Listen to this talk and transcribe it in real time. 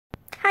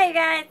Hi you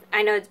guys!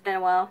 I know it's been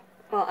a while.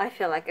 Well, I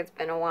feel like it's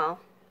been a while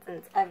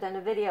since I've done a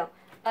video.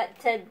 But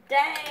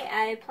today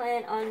I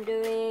plan on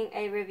doing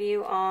a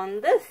review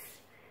on this.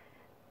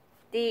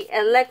 The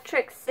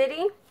Electric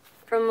City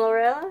from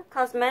Lurella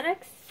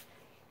Cosmetics.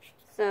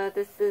 So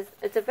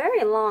it's a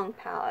very long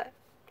palette.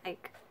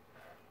 Like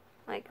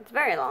it's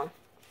very long.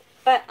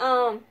 But,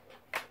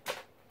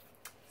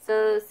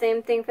 so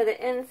same thing for the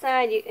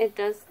inside.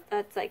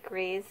 That's like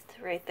raised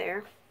right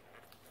there.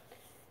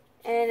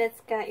 And it's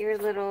got your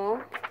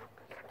little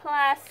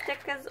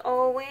plastic as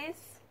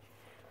always.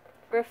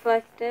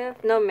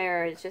 Reflective. No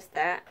mirror, it's just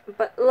that.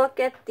 But look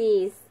at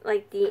these,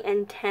 like the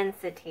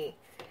intensity.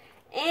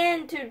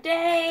 And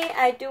today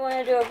I do want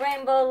to do a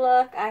rainbow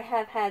look. I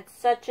have had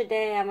such a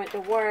day. I went to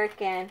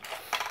work and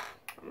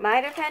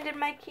might have handed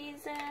my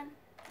keys in.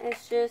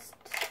 It's just,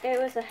 it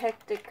was a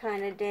hectic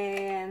kind of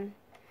day and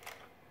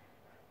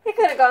it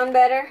could have gone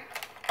better.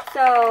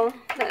 So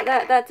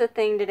that's a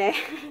thing today.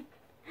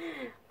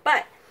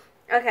 But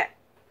okay,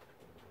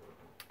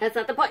 that's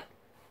not the point.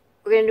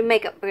 We're going to do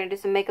makeup. We're going to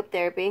do some makeup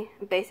therapy.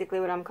 Basically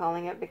what I'm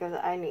calling it, because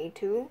I need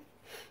to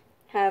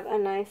have a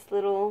nice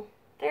little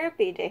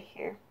therapy day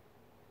here.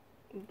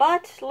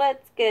 But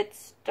let's get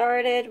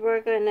started.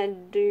 We're going to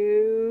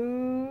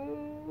do...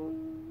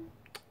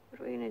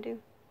 What are we going to do?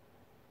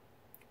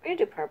 We're going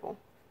to do purple.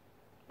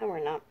 No,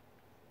 we're not.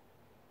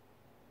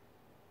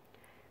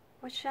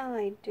 What shall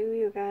I do,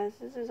 you guys?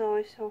 This is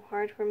always so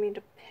hard for me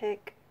to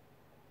pick.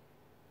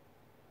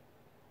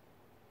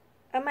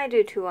 I might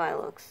do two eye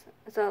looks.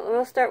 So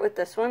we'll start with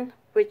this one,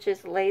 which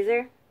is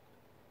laser.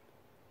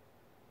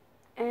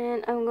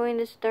 And I'm going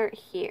to start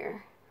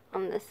here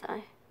on this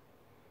eye.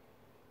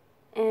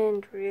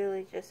 And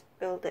really just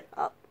build it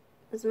up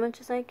as much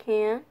as I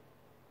can.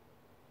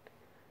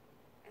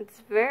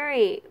 It's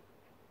very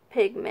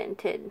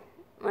pigmented.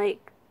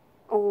 Like,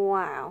 oh,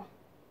 wow.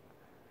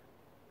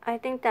 I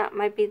think that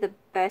might be the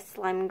best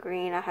lime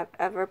green I have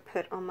ever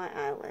put on my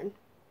eyelid.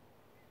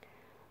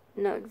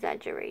 No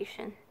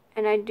exaggeration.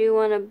 And I do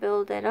want to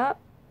build it up.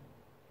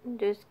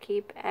 Just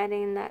keep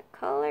adding that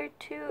color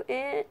to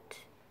it.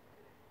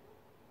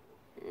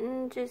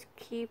 And just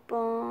keep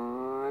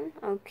on.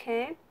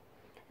 Okay.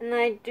 And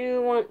I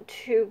do want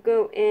to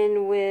go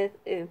in with...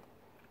 Ooh.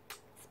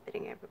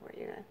 Spitting everywhere,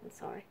 you guys. I'm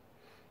sorry.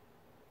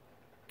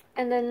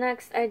 And then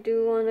next I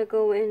do want to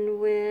go in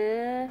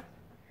with...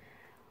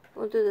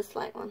 We'll do this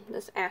light one.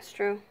 This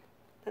Astro.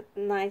 That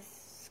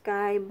nice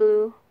sky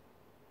blue.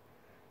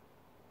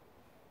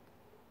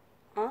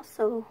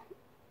 Also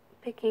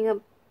picking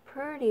up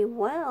pretty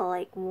well,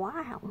 like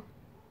wow,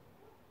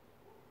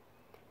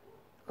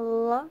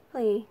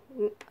 lovely.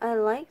 I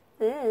like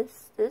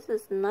this. This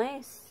is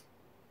nice.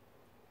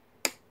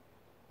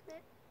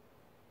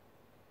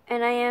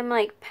 And I am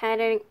like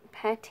patting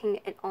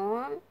it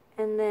on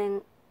and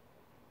then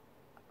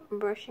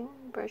brushing.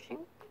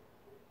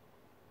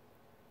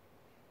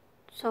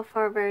 So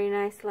far, very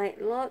nice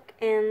light look.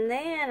 And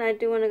then I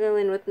do want to go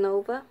in with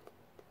Nova.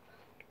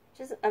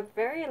 Just a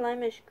very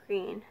limeish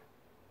green.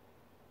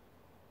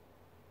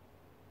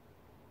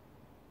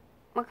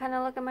 What kind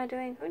of look am I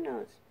doing? Who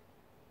knows?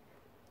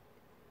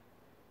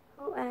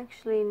 Who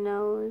actually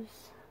knows?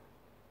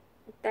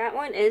 That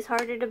one is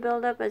harder to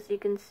build up, as you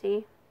can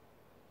see.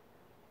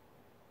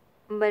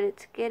 But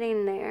it's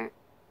getting there.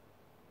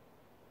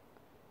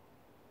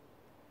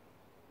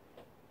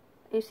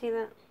 You see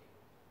that?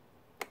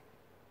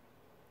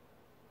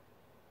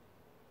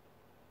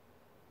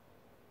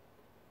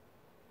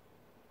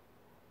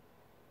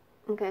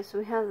 Okay, so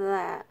we have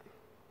that.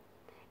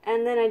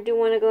 And then I do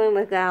want to go in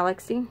with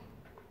Galaxy.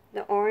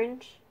 The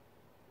orange.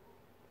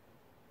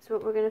 That's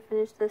what we're going to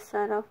finish this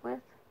side off with.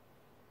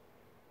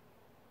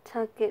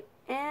 Tuck it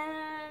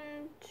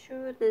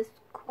into this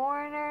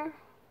corner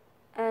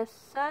as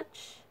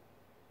such.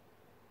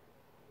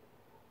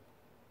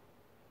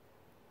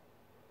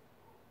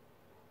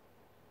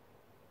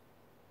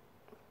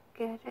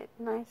 Get it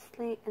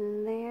nicely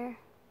in there.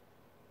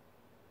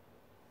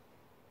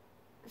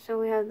 So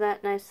we have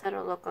that nice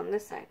subtle look on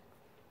this side.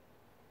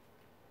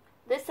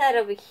 This side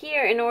over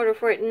here, in order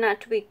for it not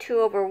to be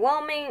too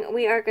overwhelming,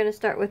 we are going to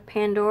start with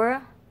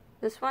Pandora.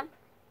 This one.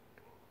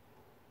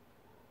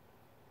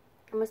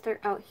 I'm going to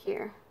start out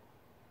here.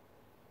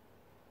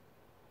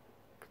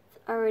 It's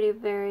already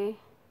very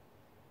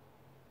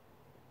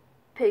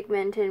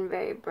pigmented and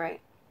very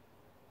bright.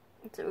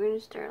 So we're going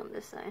to start on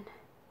this side.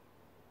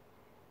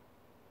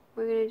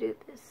 We're going to do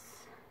this.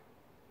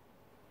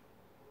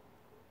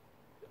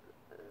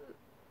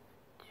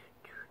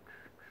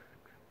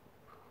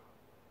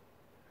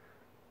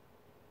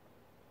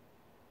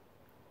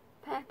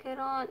 Pack it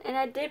on. And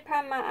I did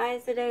prime my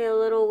eyes today a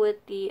little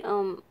with the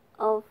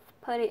e.l.f.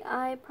 Putty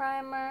Eye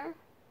Primer.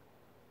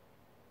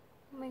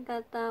 We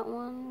got that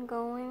one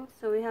going,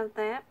 so we have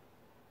that.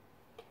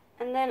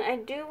 And then I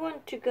do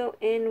want to go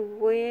in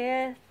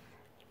with...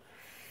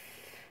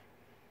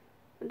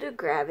 We'll do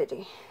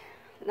Gravity.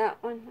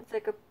 That one, it's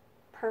like a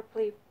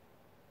purpley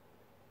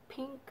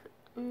pink,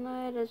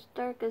 not as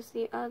dark as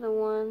the other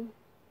one.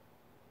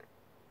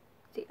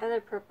 The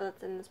other purple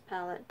that's in this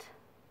palette.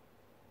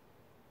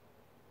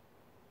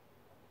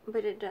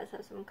 but it does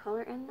have some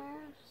color in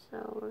there,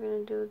 so we're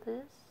gonna do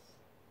this.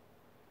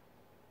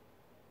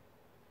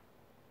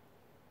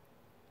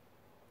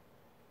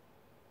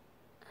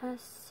 As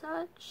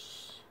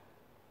such.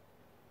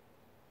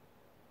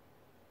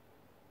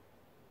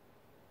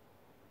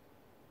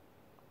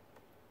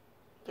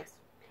 Yes.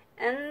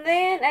 And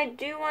then I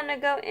do want to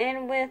go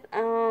in with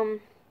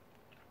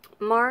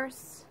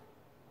Mars.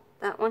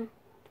 That one.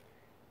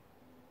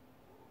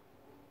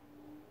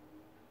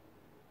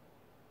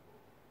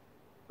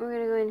 We're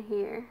going to go in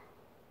here.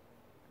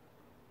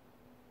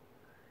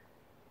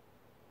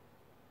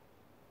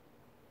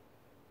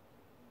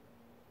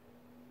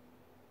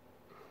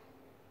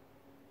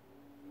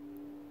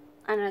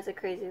 I know it's a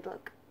crazy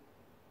look.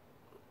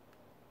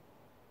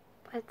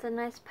 But it's a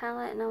nice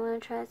palette and I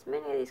want to try as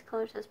many of these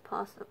colors as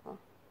possible.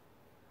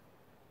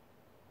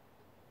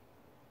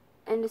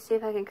 And to see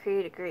if I can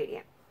create a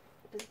gradient.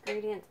 Because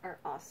gradients are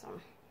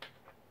awesome.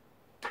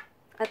 I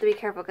have to be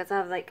careful because I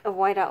have like a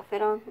white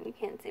outfit on. You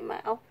can't see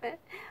my outfit.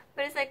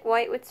 But it's like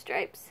white with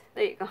stripes.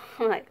 There you go.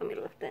 Like, let me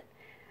lift it.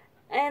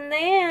 And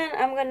then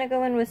I'm going to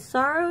go in with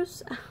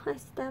Sorrows. I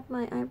stabbed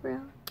my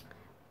eyebrow.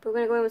 But we're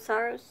going to go in with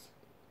Sorrows.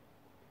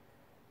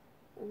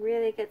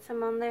 Really get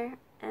some on there.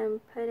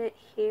 And put it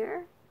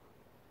here.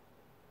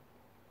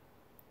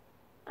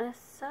 As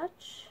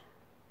such.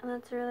 And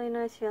that's a really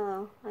nice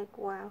yellow. Like,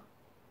 wow.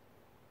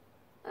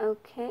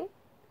 Okay.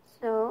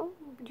 So,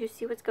 do you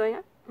see what's going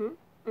on?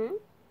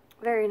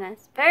 Very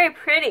nice. Very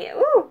pretty.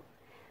 Ooh!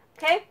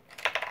 Okay.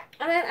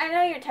 And then I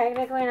know you're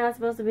technically not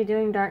supposed to be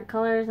doing dark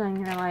colors on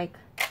your, like,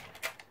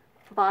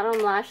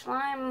 bottom lash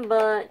line,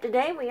 but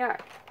today we are.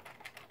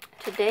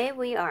 Today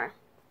we are.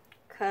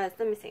 Because,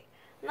 let me see.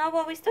 No,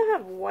 well, we still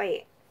have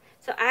white.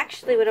 So,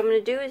 actually, what I'm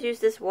going to do is use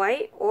this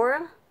white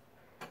aura.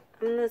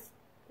 I'm going to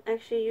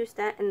actually use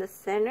that in the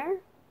center.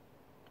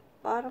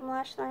 Bottom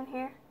lash line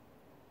here.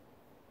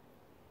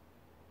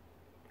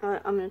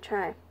 I'm going to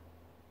try.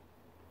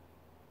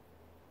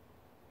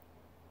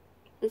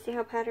 You see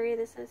how powdery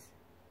this is?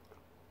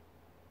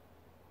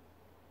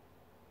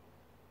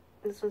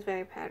 This one's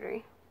very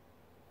powdery.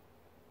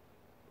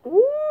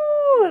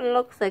 Ooh, it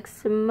looks like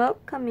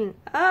smoke coming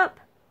up.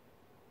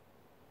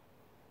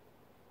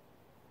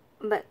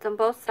 But it's on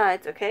both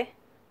sides, okay?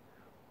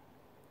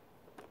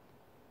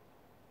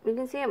 You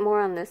can see it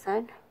more on this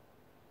side.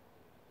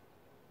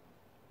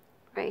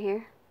 Right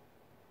here.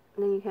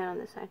 And then you can on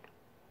this side.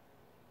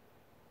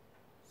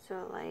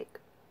 So, like,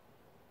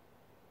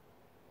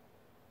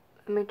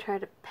 let me try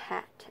to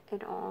pat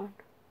it on.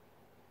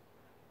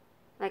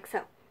 Like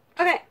so.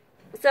 Okay,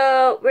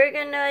 so we're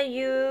gonna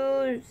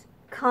use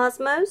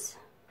Cosmos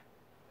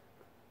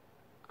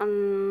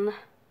on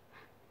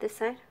this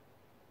side.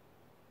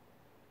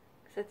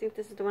 Because I think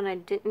this is the one I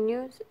didn't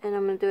use. And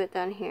I'm gonna do it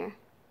down here.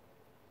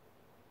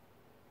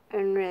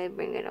 And really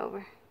bring it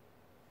over.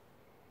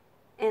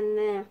 And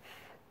then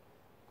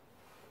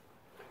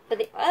for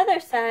the other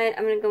side,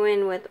 I'm going to go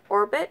in with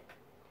Orbit.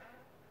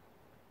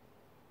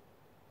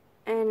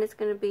 And it's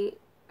going to be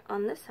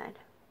on this side.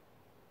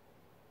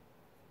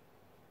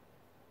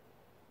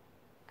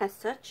 As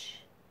such.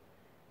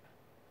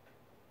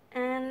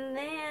 And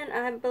then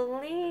I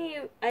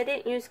believe I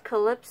didn't use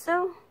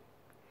Calypso.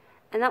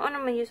 And that one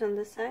I'm going to use on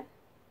this side.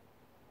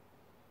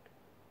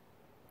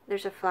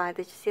 There's a fly.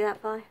 Did you see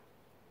that fly?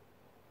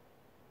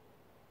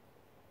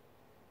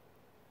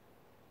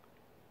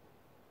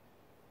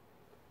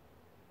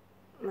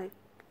 Like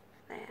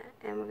that,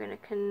 and we're gonna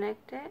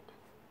connect it,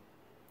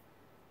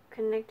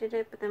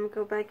 but then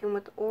go back in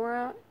with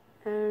Aura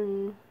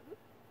and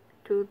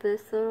do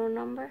this little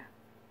number.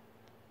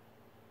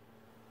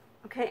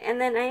 Okay,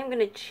 and then I am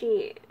gonna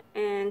cheat,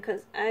 and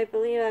because I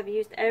believe I've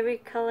used every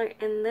color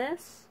in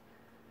this,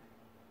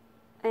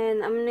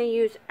 and I'm gonna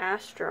use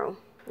Astro,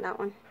 that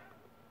one,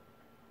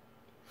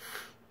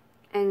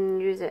 and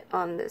use it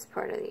on this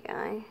part of the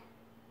eye.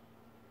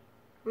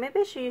 Maybe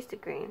I should use the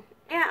green.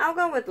 Yeah, I'll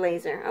go with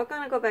laser. I'm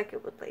gonna go back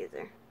in with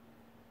laser.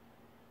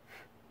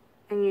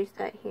 And use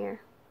that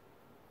here.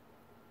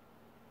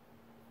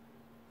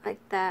 Like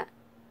that.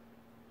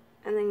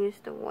 And then use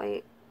the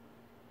white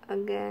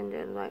again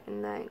to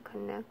lighten that and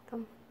connect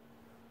them.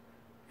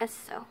 As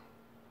so.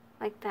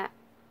 Like that.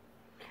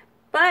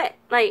 But,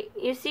 like,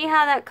 you see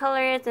how that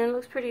color is and it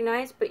looks pretty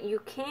nice, but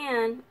you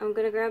can, I'm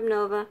gonna grab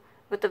Nova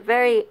with a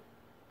very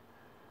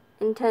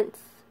intense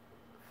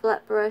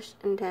flat brush.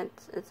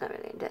 Intense. It's not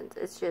really intense.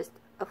 It's just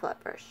a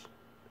flat brush.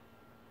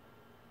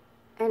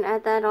 And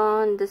add that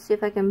on to see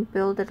if I can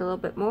build it a little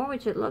bit more,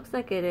 which it looks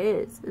like it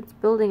is. It's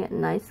building it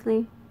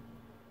nicely.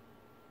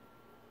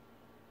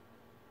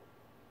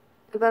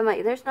 But I'm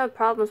like, there's no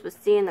problems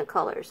with seeing the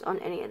colors on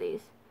any of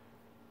these.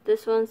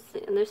 This one's,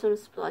 and there's some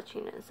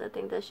splotchiness. I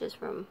think that's just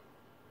from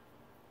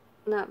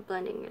not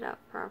blending it out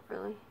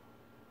properly.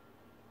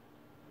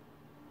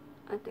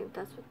 I think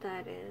that's what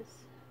that is.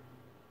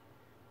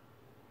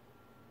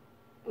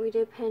 We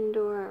did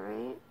Pandora,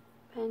 right?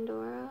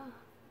 Pandora.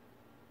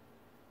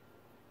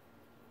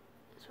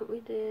 That's what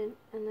we did.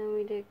 And then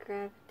we did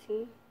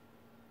Gravity.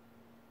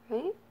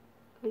 Right?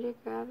 We did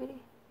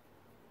Gravity.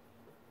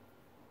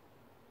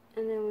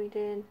 And then we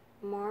did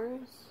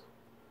Mars.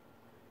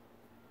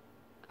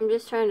 I'm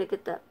just trying to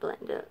get that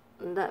blended,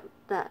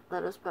 that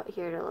little spot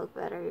here to look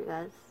better, you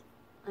guys.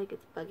 Like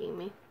it's bugging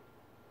me.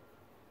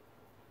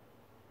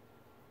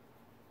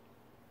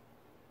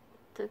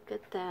 To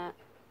get that.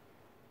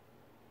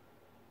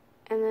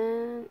 And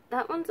then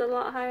that one's a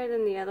lot higher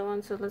than the other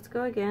one, so let's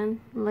go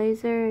again.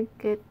 Laser,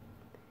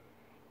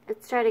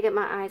 let's try to get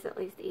my eyes at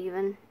least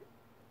even.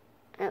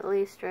 At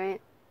least, right?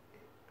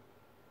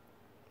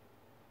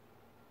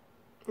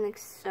 Like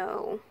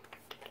so.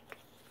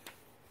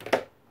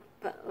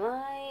 But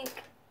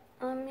like,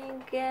 let me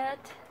get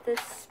this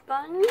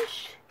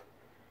sponge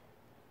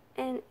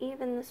and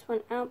even this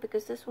one out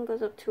because this one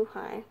goes up too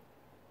high.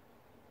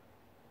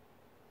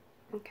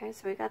 Okay,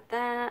 so we got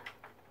that.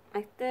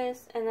 Like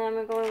this, and then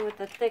we're going with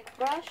a thick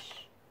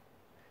brush.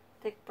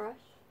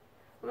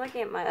 I'm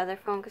looking at my other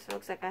phone because it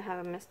looks like I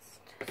have a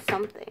missed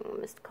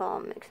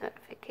call, mixed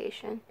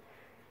notification.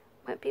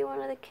 Might be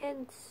one of the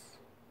kids.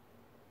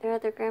 They're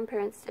at their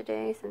grandparents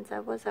today since I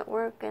was at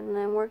work, and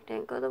then work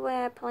didn't go the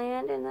way I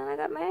planned, and then I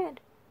got mad.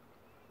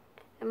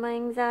 And my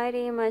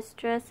anxiety and my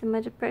stress and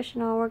my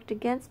depression all worked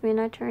against me, and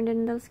I turned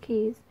in those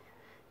keys.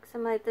 Because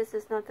I'm like, this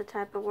is not the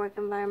type of work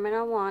environment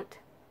I want.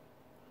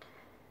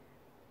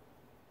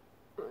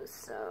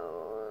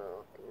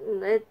 So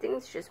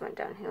things just went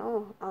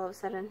downhill all of a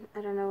sudden,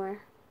 out of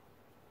nowhere.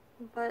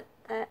 But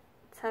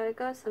that's how it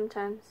goes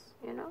sometimes,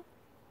 you know?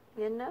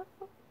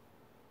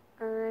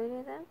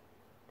 Alrighty then.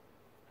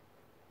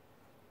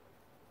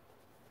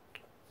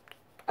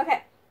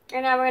 Okay,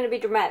 and now we're gonna be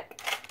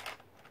dramatic.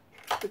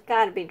 We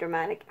gotta be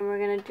dramatic, and we're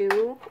gonna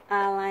do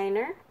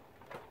eyeliner.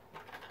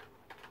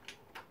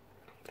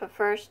 But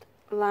first,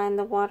 line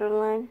the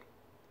waterline.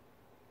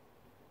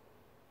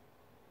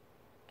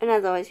 And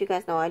as always, you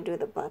guys know I do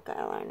the black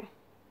eyeliner.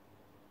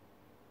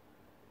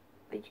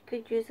 But you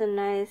could use a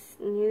nice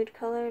nude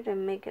color to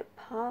make it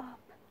pop.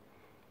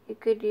 You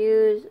could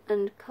use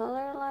a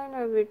color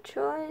liner of your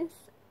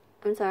choice.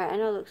 I'm sorry, I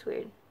know it looks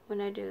weird when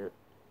I do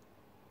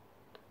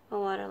a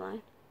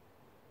waterline.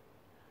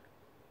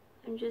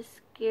 I'm just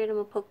scared I'm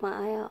gonna poke my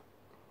eye out.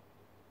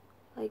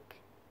 Like,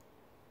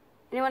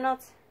 anyone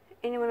else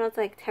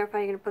like terrified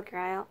you're gonna poke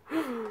your eye out?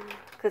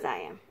 Because I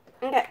am.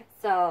 Okay,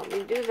 so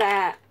we do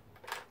that.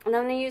 And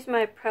I'm going to use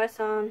my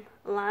press-on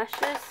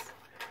lashes.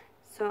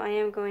 So I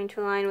am going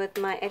to line with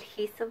my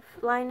adhesive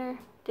liner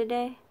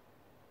today.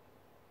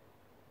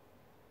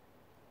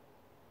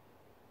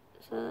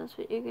 So that's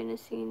what you're going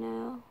to see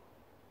now.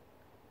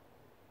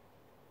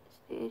 It's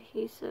the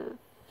adhesive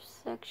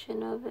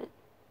section of it.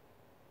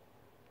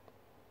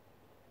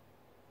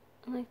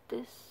 Like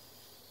this.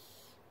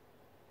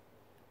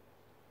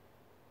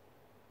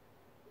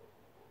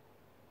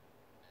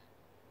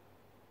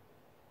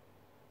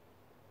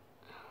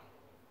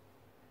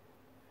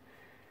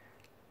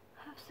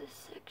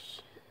 This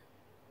section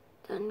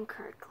done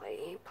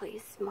correctly.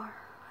 Please, more.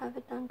 Have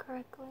it done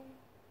correctly.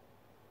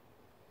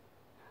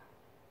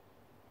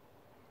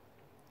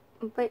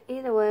 But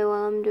either way,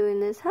 while I'm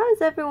doing this, how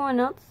has everyone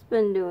else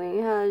been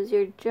doing? How's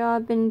your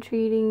job been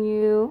treating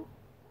you?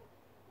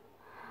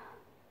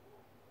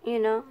 You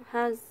know,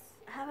 how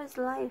is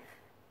life?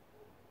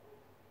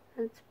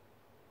 Let's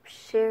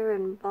share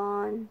and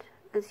bond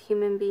as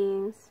human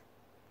beings.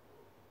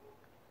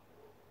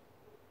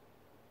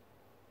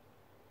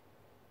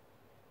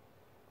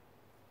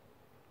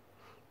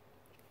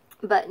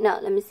 But no,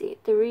 let me see.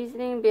 The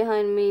reasoning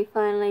behind me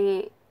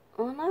finally,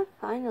 well, not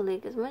finally,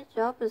 because my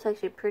job was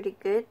actually pretty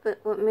good, but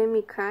what made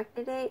me crack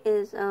today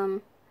is,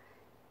 you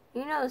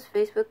know those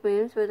Facebook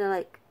memes where they're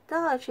like,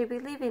 dog should be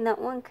leaving that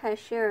one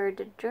cashier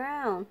to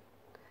drown.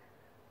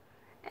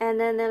 And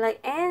then they're like,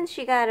 and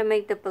she gotta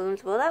make the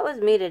balloons. Well, that was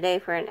me today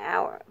for an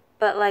hour.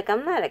 But, like,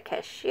 I'm not a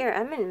cashier.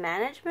 I'm in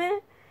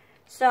management.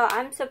 So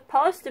I'm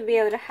supposed to be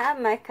able to have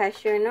my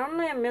cashier.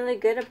 Normally, I'm really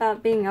good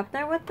about being up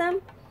there with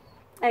them.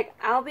 Like,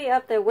 I'll be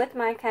up there with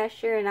my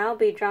cashier and I'll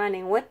be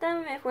drowning with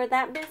them if we're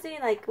that busy.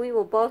 Like, we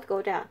will both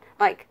go down.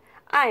 Like,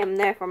 I am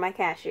there for my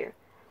cashier.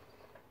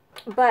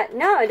 But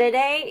no,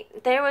 today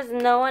there was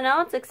no one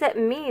else except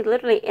me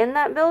literally in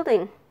that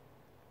building.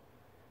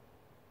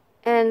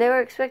 And they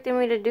were expecting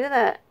me to do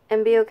that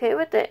and be okay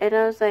with it. And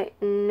I was like,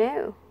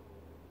 no.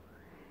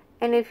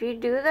 And if you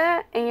do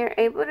that and you're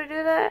able to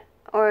do that,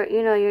 or,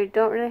 you know, you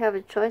don't really have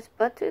a choice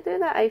but to do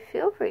that, I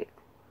feel for you.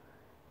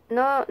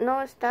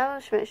 No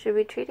establishment should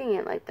be treating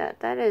it like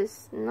that. That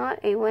is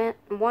not a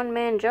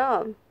one-man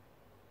job.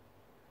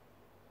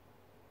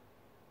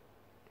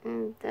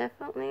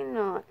 Definitely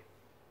not.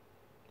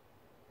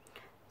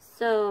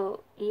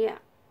 So, yeah.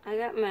 I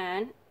got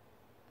mad.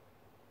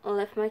 I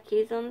left my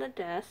keys on the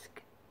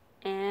desk.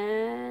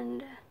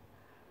 And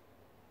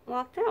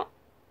walked out.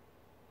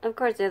 Of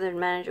course, the other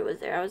manager was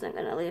there. I wasn't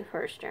going to leave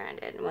her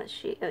stranded once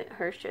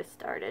her shift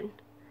started.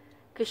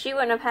 Because she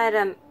wouldn't have had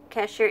a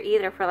cashier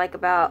either for like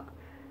about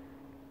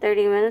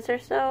 30 minutes or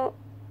so.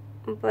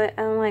 But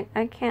I'm like,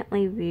 I can't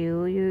leave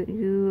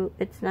you.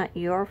 It's not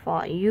your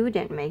fault. You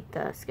didn't make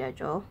the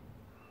schedule.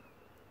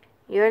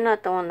 You're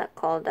not the one that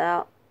called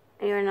out.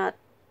 You're not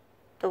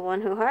the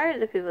one who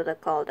hired the people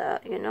that called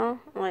out, you know?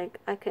 Like,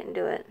 I couldn't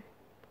do it.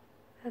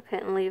 I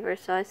couldn't leave her,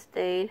 so I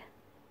stayed.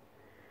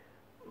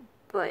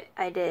 But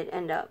I did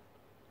end up.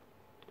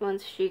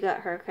 Once she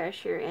got her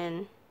cashier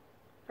in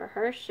for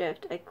her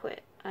shift, I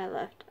quit. I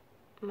left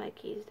my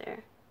keys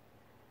there.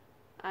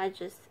 I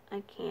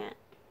can't.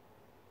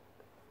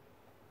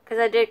 Because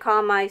I did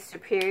call my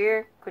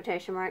superior,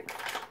 quotation marks,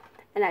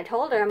 and I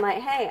told her, I'm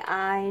like, hey,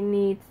 I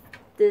need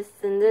this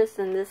and this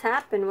and this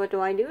happened. What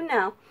do I do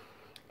now?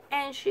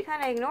 And she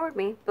kind of ignored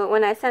me. But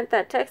when I sent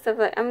that text of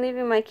like, I'm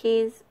leaving my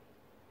keys,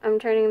 I'm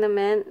turning them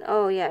in.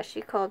 Oh yeah,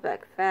 she called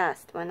back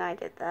fast when I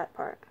did that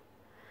part.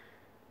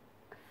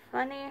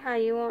 Funny how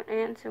you won't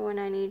answer when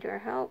I need your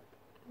help,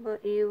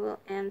 but you will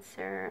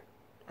answer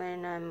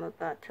when I'm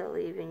about to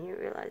leave and you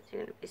realize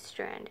you're going to be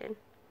stranded.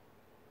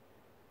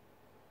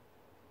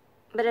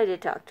 But I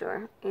did talk to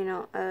her. You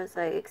know, I was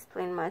like,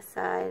 explain my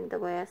side, the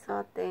way I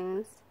saw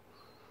things,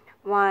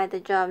 why the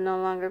job no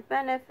longer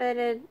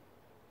benefited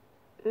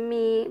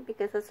me,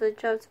 because that's what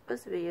the job's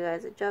supposed to be, you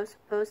guys. The job's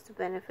supposed to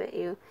benefit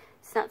you.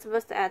 It's not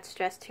supposed to add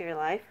stress to your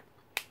life.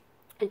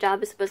 A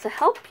job is supposed to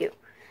help you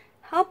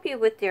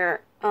with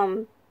your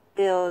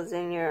bills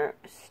and your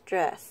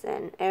stress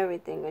and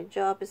everything. A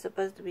job is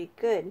supposed to be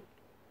good.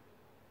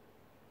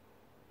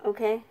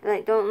 Okay?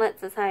 Like, don't let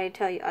society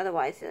tell you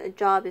otherwise. A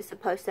job is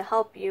supposed to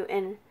help you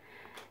and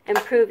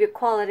improve your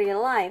quality of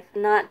life,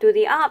 not do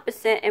the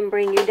opposite and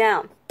bring you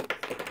down.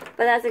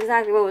 But that's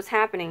exactly what was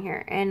happening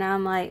here. And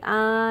I'm like,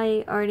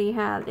 I already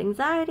have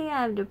anxiety,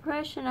 I have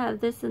depression, I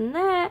have this and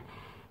that.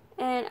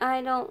 And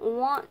I don't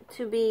want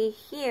to be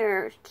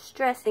here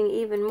stressing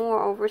even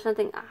more over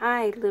something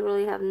I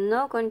literally have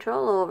no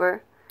control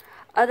over,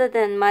 other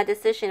than my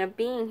decision of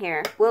being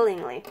here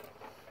willingly.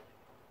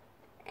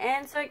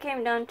 And so it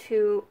came down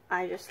to,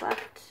 I just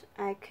left.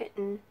 I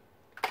couldn't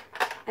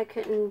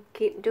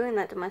keep doing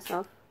that to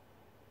myself.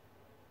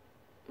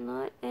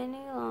 Not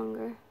any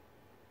longer.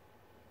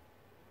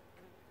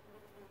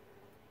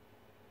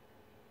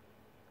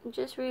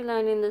 Just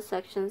relining the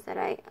sections that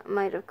I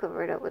might have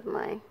covered up with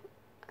my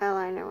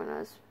eyeliner when I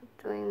was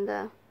doing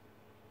the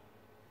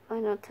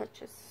final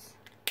touches.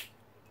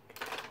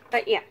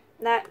 But yeah,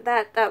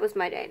 that was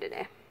my day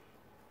today.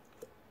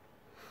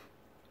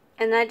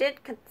 And I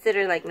did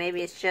consider, like,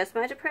 maybe it's just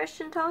my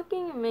depression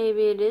talking, and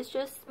maybe it is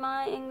just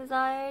my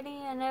anxiety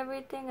and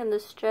everything, and the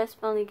stress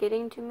finally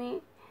getting to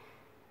me.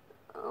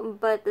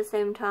 But at the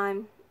same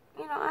time,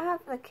 you know, I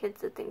have the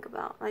kids to think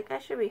about. Like, I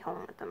should be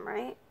home with them,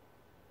 right?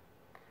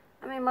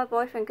 I mean, my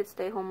boyfriend could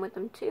stay home with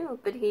them too,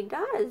 but he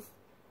does.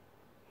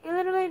 He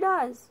literally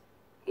does.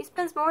 He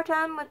spends more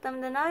time with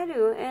them than I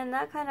do, and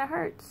that kind of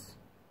hurts.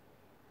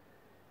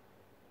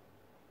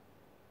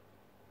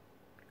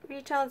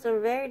 Retail is a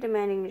very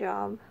demanding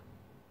job.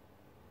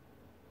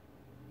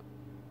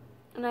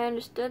 And I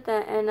understood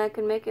that, and I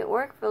could make it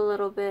work for a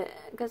little bit,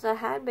 because I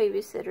had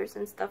babysitters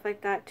and stuff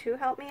like that to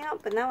help me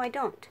out, but now I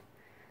don't.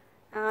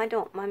 I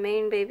don't. My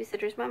main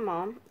babysitter is my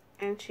mom,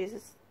 and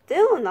she's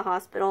still in the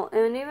hospital,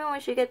 and even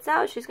when she gets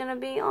out, she's going to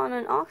be on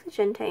an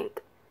oxygen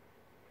tank.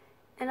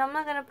 And I'm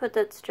not going to put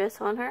that stress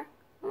on her.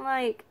 I'm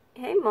like,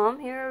 hey mom,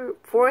 here are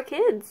 4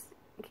 kids.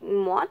 You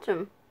can watch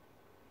them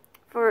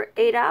for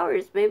 8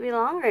 hours, maybe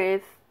longer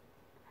if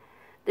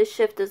the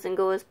shift doesn't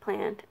go as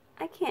planned.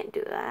 I can't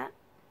do that.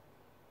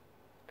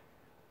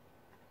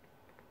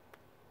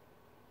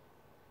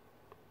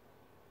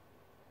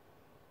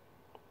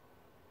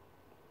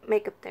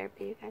 Makeup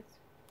therapy, you guys.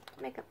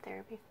 Makeup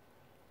therapy.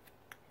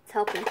 It's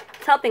helping.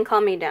 It's helping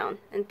calm me down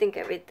and think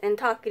everything. And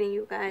talking to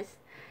you guys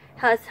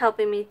has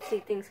helping me see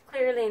things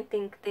clearly and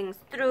think things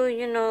through.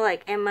 You know,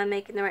 like, am I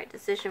making the right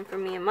decision for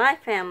me and my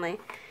family?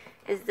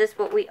 Is this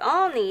what we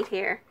all need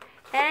here?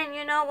 And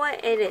you know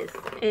what? It is.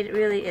 It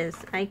really is.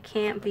 I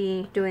can't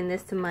be doing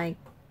this to my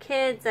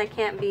kids. I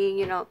can't be,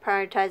 you know,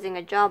 prioritizing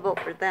a job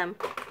over them.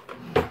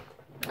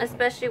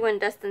 Especially when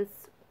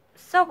Dustin's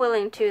so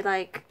willing to,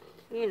 like,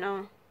 you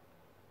know,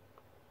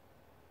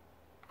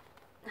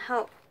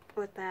 help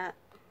with that.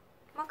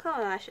 What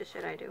color lashes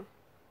should I do?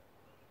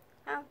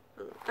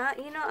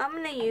 You know, I'm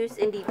going to use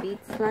Indie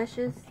Beats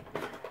lashes,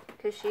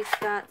 because she's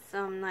got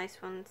some nice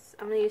ones.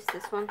 I'm going to use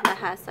this one that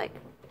has, like,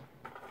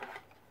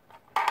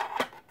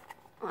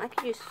 well, I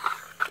could use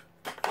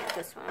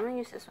this one. I'm going to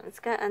use this one. It's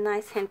got a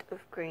nice hint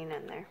of green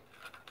in there.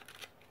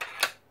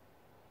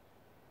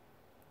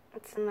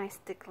 It's a nice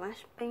thick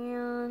lash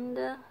band.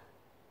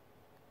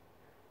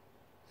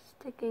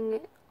 Sticking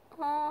it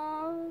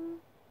on.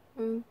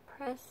 And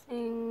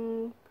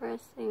pressing.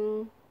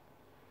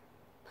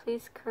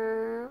 Please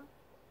curve.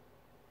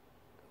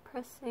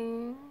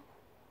 Pressing.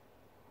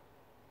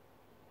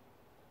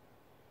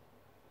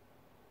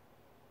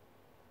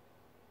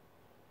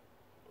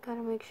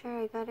 Gotta make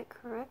sure I got it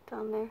correct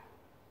on there.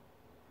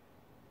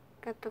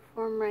 Got the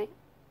form right.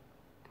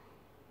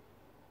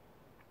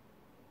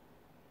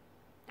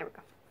 There we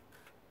go.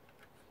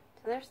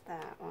 So there's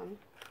that one.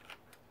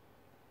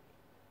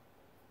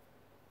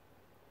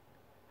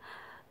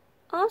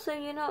 Also,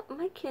 you know,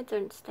 my kids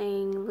aren't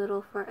staying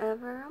little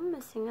forever. I'm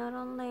missing out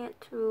on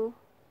that too.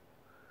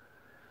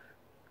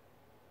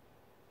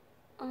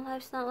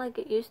 life's not like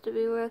it used to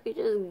be where I could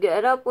just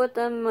get up with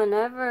them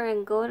whenever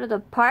and go to the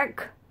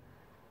park.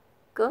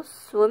 Go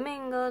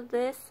swimming, go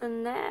this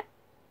and that.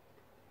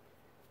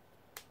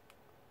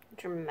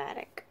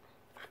 Dramatic.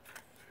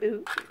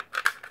 Ooh.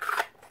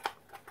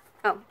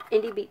 Oh,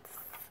 Indie Beats.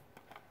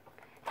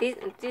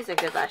 These are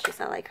good lashes.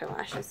 I like her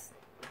lashes.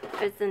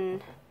 It's a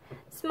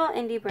small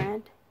indie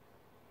brand.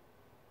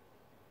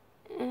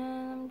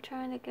 And I'm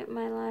trying to get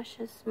my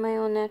lashes, my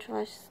own natural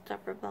lashes,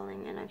 stop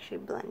rebelling and actually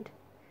blend.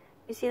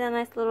 You see that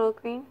nice little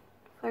green?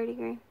 Flirty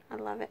green? I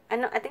love it.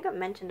 I think I've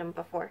mentioned them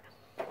before.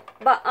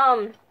 But,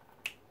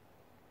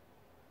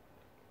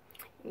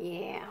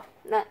 yeah.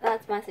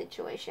 That's my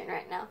situation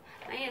right now.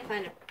 I need to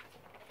find a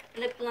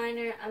lip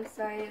liner. I'm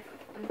sorry if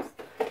I'm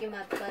sticking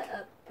my butt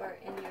up or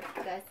in your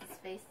guys'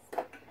 face.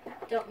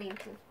 Don't mean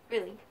to.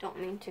 Really, don't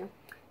mean to.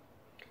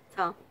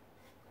 So,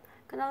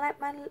 gonna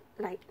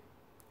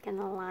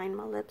gonna line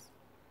my lips.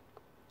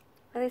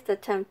 At least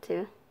attempt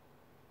to.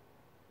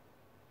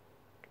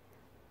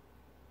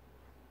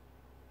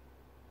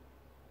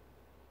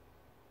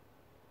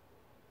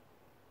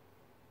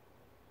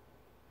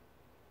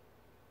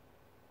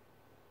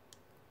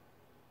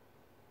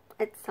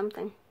 It's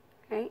something,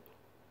 right?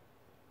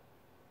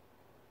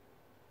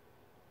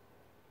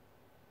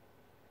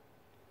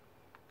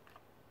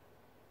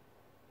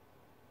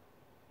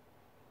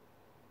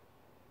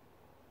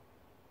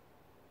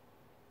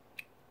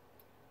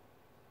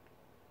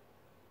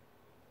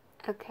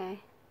 Okay.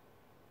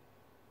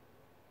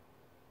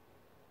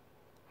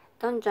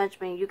 Don't judge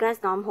me. You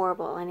guys know I'm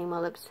horrible at lining my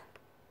lips.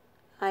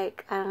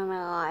 Like, I don't know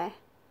why.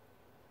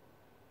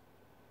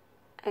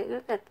 Hey,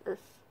 look at this.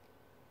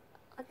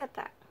 Look at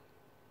that.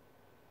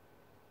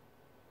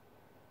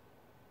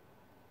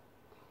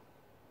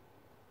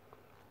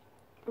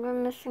 We're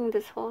missing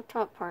this whole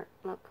top part.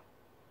 Look.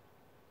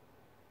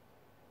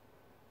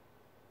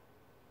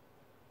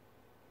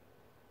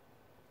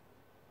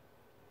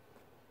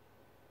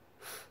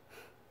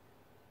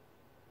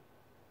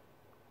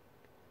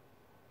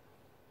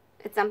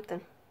 It's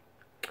something.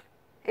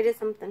 It is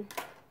something.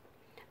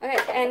 Okay,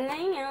 and then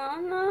I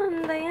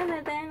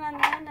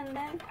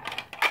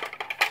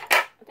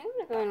think I'm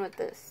gonna go in with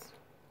this.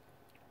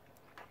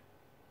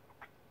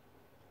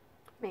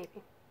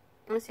 Maybe.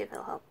 Let me see if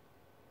it'll help.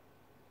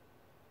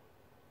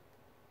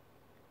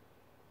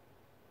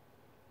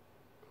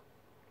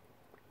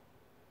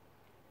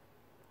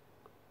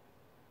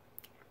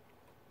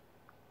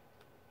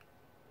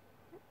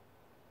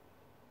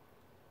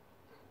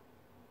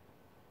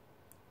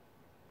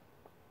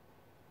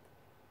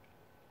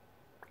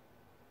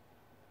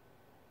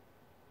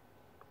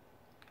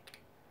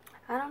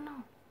 I don't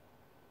know.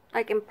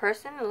 Like in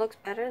person, it looks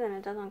better than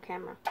it does on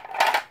camera.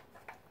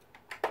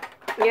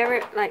 You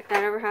ever, like,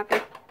 that ever happen?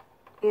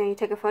 You know, you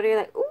take a photo, you're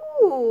like,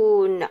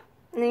 ooh, no.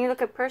 And then you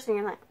look at person,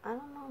 you're like, I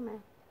don't know,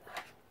 man.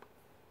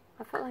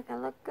 I felt like I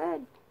look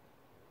good.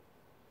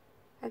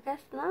 I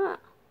guess not.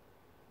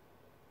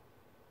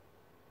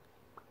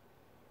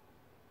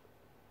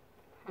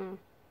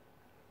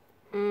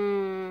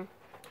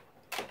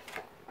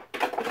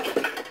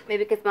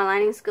 Maybe because my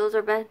lining skills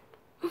are bad.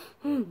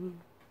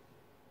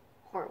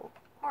 Horrible.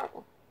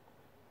 Horrible.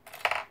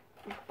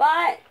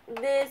 But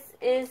this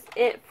is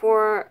it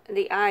for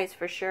the eyes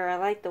for sure. I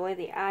like the way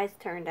the eyes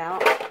turned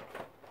out.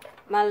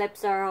 My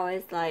lips are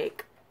always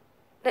like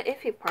the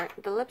iffy part.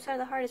 The lips are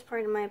the hardest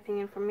part in my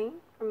opinion for me.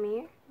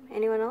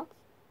 Anyone else?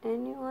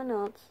 Anyone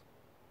else?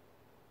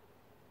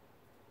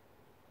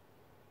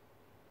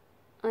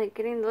 Like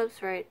getting the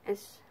lips right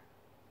is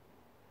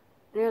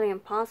nearly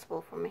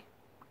impossible for me.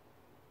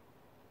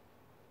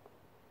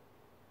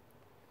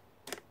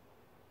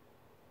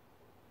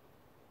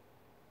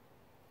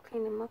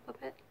 Clean them up a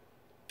bit.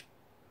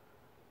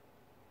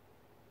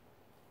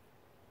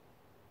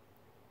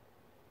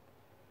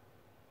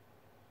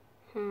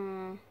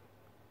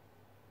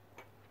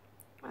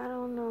 I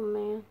don't know,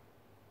 man.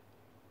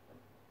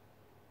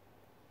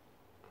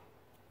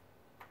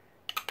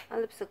 My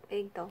lips look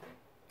big though.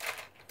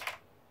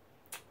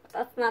 But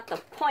that's not the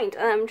point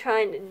I'm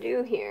trying to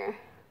do here.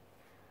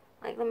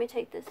 Like, let me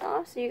take this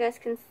off so you guys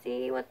can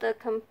see what the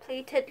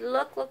completed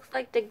look looks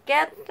like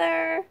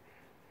together.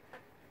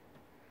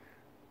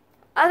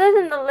 Other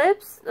than the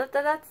lips,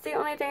 that's the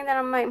only thing that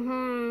I'm like,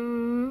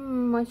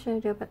 what should I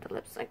do about the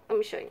lips? Like, let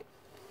me show you.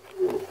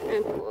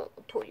 And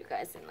pull you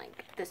guys in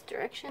like this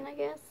direction, I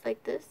guess,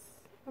 like this,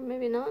 or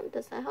maybe not.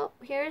 Does that help?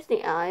 Here's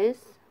the eyes.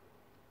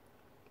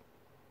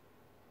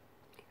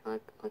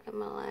 Look at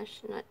my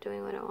lash not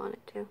doing what I want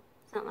it to.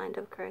 It's not lined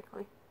up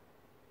correctly.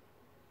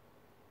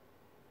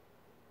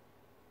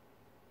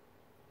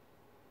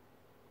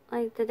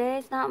 Like,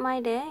 today's not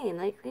my day.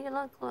 Like,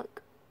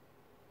 look.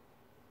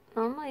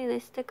 Normally they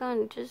stick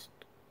on just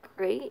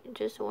great,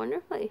 just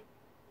wonderfully.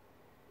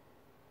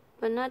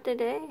 But not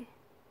today.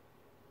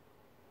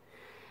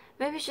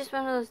 Maybe it's just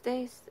one of those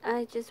days.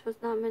 I just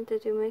was not meant to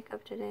do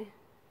makeup today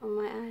on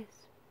my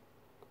eyes.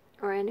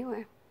 Or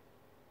anywhere.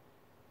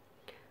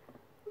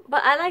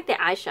 But I like the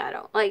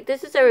eyeshadow. Like,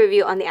 this is a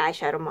review on the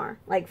eyeshadow more.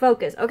 Like,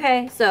 focus.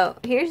 Okay, so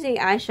here's the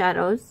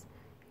eyeshadows.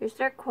 Here's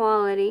their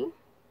quality.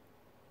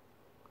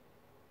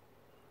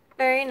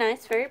 very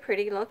nice, very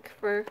pretty look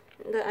for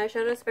the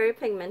eyeshadow. It's very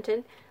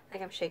pigmented.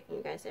 Like I'm shaking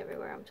you guys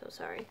everywhere. I'm so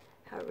sorry.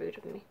 How rude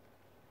of me.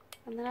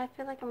 And then I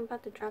feel like I'm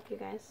about to drop you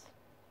guys.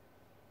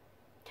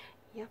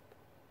 Yep.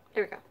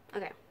 There we go.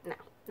 Okay,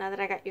 now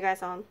that I got you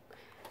guys on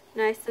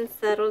nice and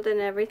settled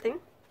and everything.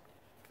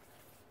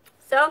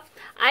 So,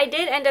 I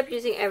did end up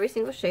using every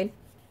single shade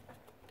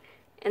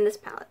in this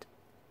palette.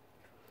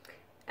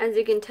 As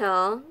you can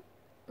tell,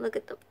 look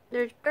at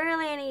there's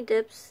barely any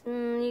dips.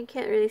 You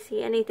can't really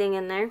see anything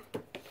in there.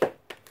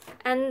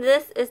 And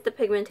this is the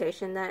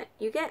pigmentation that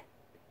you get.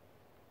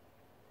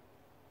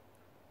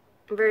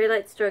 Very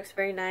light strokes,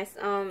 very nice.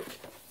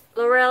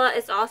 Lurella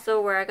is also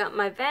where I got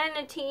my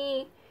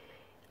vanity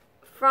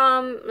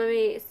from. Let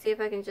me see if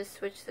I can just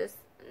switch this.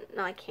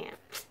 No, I can't.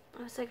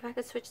 I was like, if I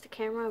could switch the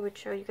camera, I would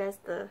show you guys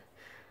the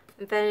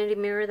vanity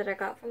mirror that I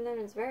got from them.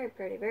 It's very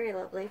pretty, very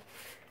lovely.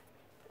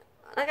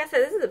 Like I said,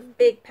 this is a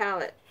big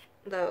palette,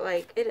 though.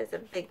 Like, it is a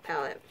big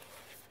palette.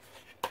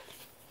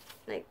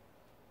 Like,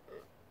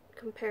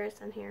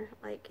 comparison here.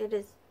 Like, it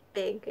is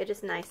big. It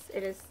is nice.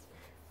 It is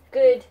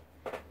good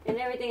and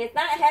everything. It's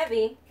not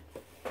heavy.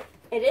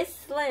 It is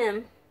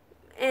slim.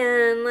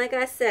 And like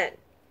I said,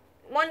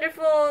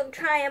 wonderful.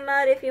 Try them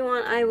out if you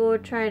want. I will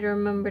try to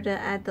remember to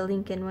add the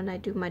link in when I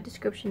do my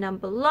description down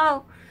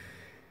below.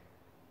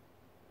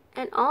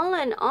 And all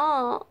in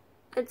all,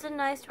 it's a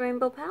nice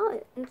rainbow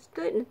palette. It's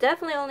good. It's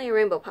definitely only a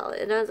rainbow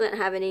palette. It doesn't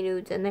have any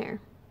nudes in there.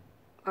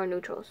 Or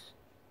neutrals.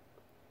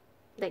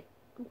 Like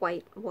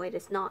white. White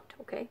is not,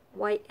 okay?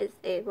 White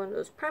is one of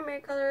those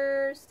primary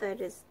colors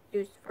that is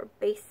used for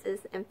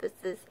bases,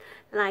 emphasis,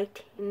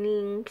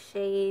 lightening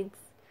shades,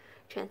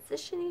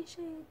 transitioning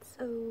shades.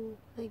 So,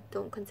 like,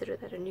 don't consider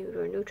that a nude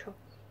or a neutral.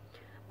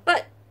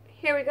 But,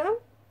 here we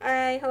go.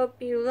 I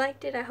hope you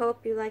liked it. I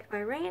hope you liked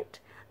my rant.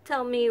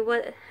 Tell me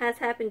what has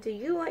happened to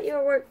you at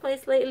your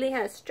workplace lately.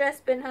 Has stress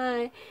been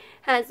high?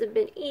 Has it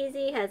been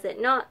easy? Has it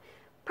not?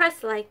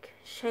 Press like,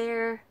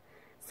 share,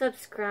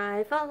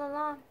 subscribe, follow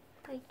along.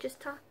 Like, just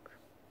talk.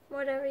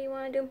 Whatever you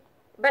want to do.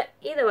 But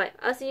either way,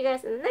 I'll see you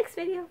guys in the next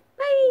video.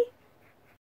 Bye!